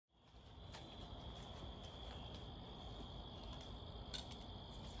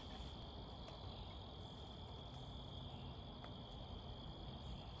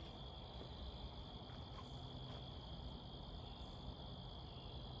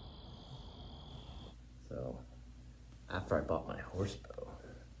after I bought my horse bow,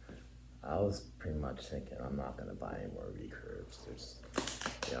 I was pretty much thinking I'm not gonna buy any more recurves.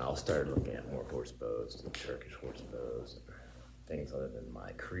 I'll start looking at more horse bows, and Turkish horse bows, and things other than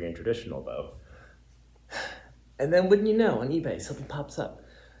my Korean traditional bow. And then wouldn't you know, on eBay, something pops up.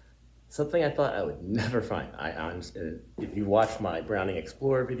 Something I thought I would never find. If you watch my Browning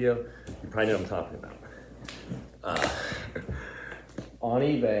Explorer video, you probably know what I'm talking about. On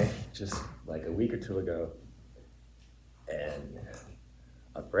eBay, just like a week or two ago, and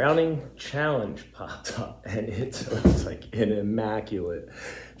a Browning Challenge popped up, and it was like in immaculate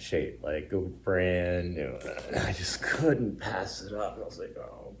shape, like a brand new. And I just couldn't pass it up. And I was like,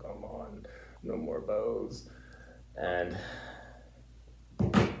 oh, come on, no more bows. And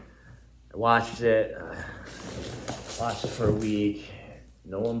I watched it for a week.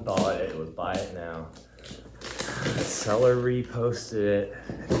 No one bought it. It was buy it now. The seller reposted it.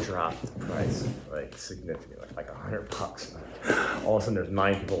 It dropped the price like significantly, like $100. All of a sudden, there's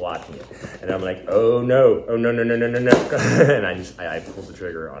 9 people watching it, and I'm like, oh no, no, no, no, no, no, no, and I pulled the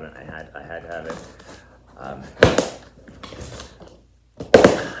trigger on it. I had to have it.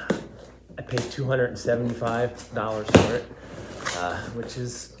 I paid $275 for it, which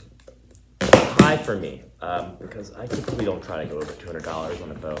is high for me because I typically don't try to go over $200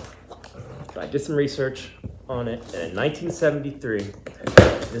 on a bow. But I did some research on it, and in 1973,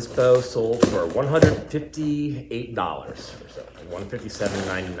 this bow sold for $158 or so,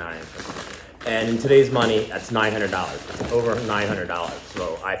 $157.99. And in today's money, that's $900. It's over $900.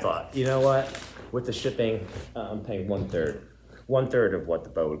 So I thought, you know what? With the shipping, I'm paying one third of what the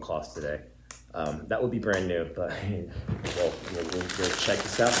bow would cost today. That would be brand new, but we'll check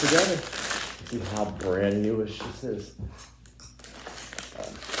this out together. See how brand newish this is.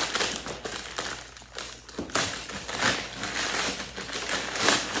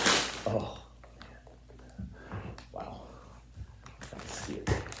 Oh, wow. See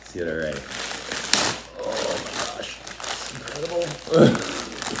it already. Oh my gosh, it's incredible.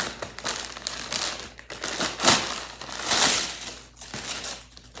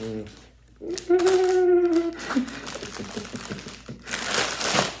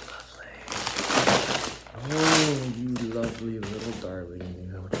 Oh, you lovely little darling, you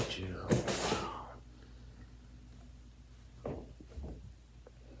know what to do.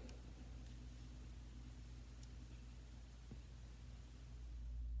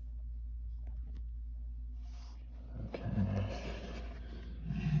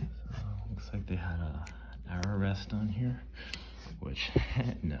 Like they had an arrow rest on here, which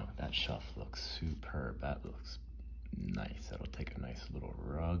no, that shelf looks superb. That looks nice. That'll take a nice little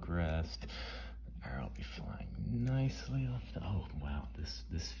rug rest. The arrow will be flying nicely off. Oh wow, this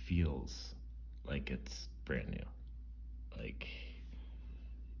feels like it's brand new. Like,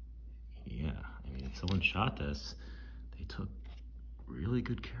 yeah, I mean, if someone shot this, they took really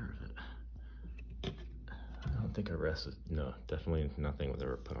good care of it. I don't think a rest is, no, definitely nothing was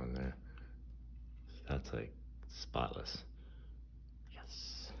ever put on there. That's like spotless.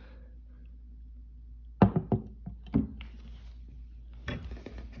 Yes.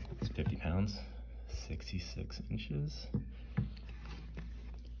 It's 50 pounds, 66 inches.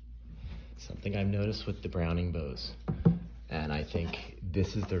 Something I've noticed with the Browning bows, and I think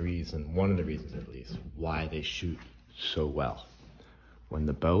this is the reason, one of the reasons at least, why they shoot so well. When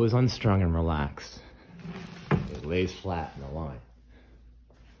the bow is unstrung and relaxed, it lays flat in the line.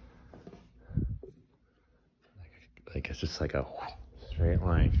 Like it's just like a straight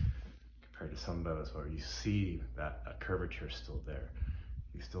line compared to some bows where you see that curvature is still there.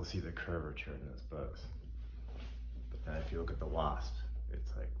 You still see the curvature in those bows. But then if you look at the Wasp,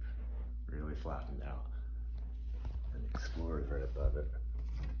 it's like really flattened out. And the Explorer is right above it.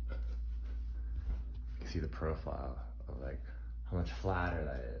 You see the profile of like how much flatter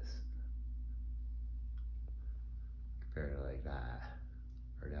that is compared to like that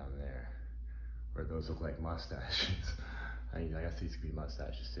or down there. Where those look like mustaches. I mean, I guess these could be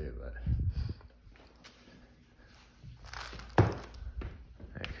mustaches too, but.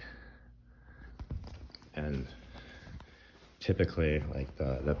 And typically, like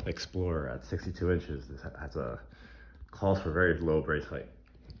the Explorer at 62 inches calls for very low brace height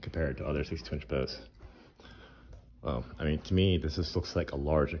compared to other 62-inch bows. Well, I mean, to me, this just looks like a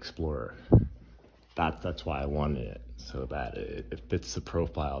large Explorer. That's why I wanted it, so that it fits the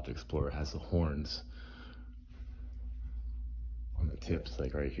profile of the Explorer. It has the horns on the tips,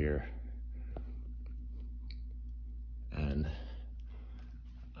 like right here. And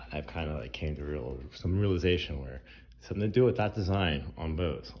I've kind of like came to some realization where something to do with that design on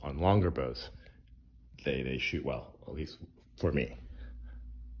bows, on longer bows, they shoot well, at least for me.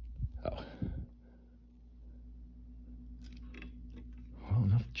 Oh.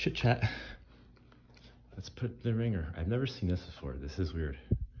 chit chat. Let's put the ringer. I've never seen this before. This is weird.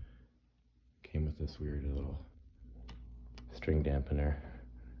 Came with this weird little string dampener.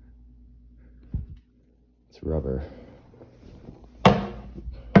 It's rubber.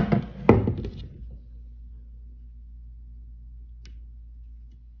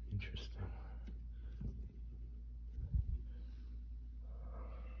 Interesting.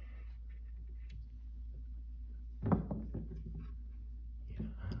 Yeah,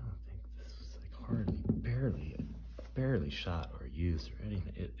 I don't think this was like hardly, barely shot or used or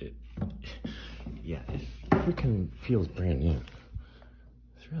anything. Yeah, it freaking feels brand new.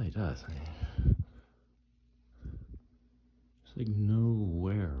 This really does. I mean, there's like no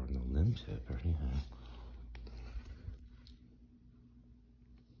wear on the limb tip or anything.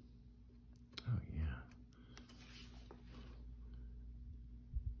 Oh yeah.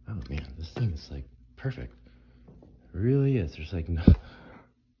 Oh man, this thing is like perfect. It really is. There's like no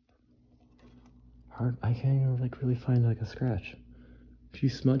hard. I can't even like really find like a scratch. A few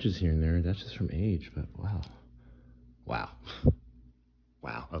smudges here and there. That's just from age, but wow. Wow.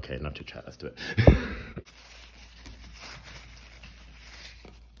 Wow. Okay, enough to chat. Let's do it.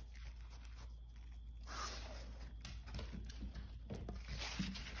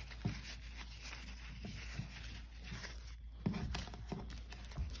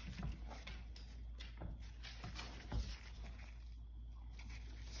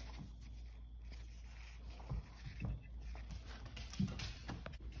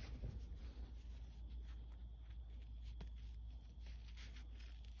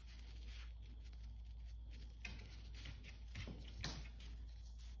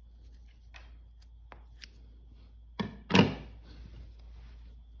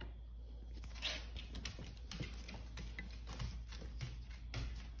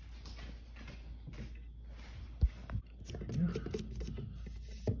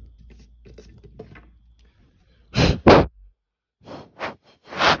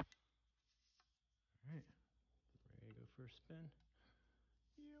 For a spin.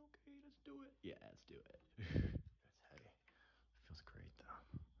 Yeah, okay, let's do it. Yeah, let's do it. That's heavy. Feels great though.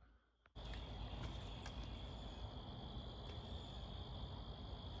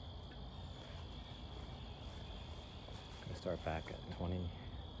 Gonna start back at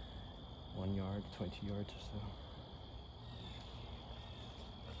 21 yards, 22 yards or so.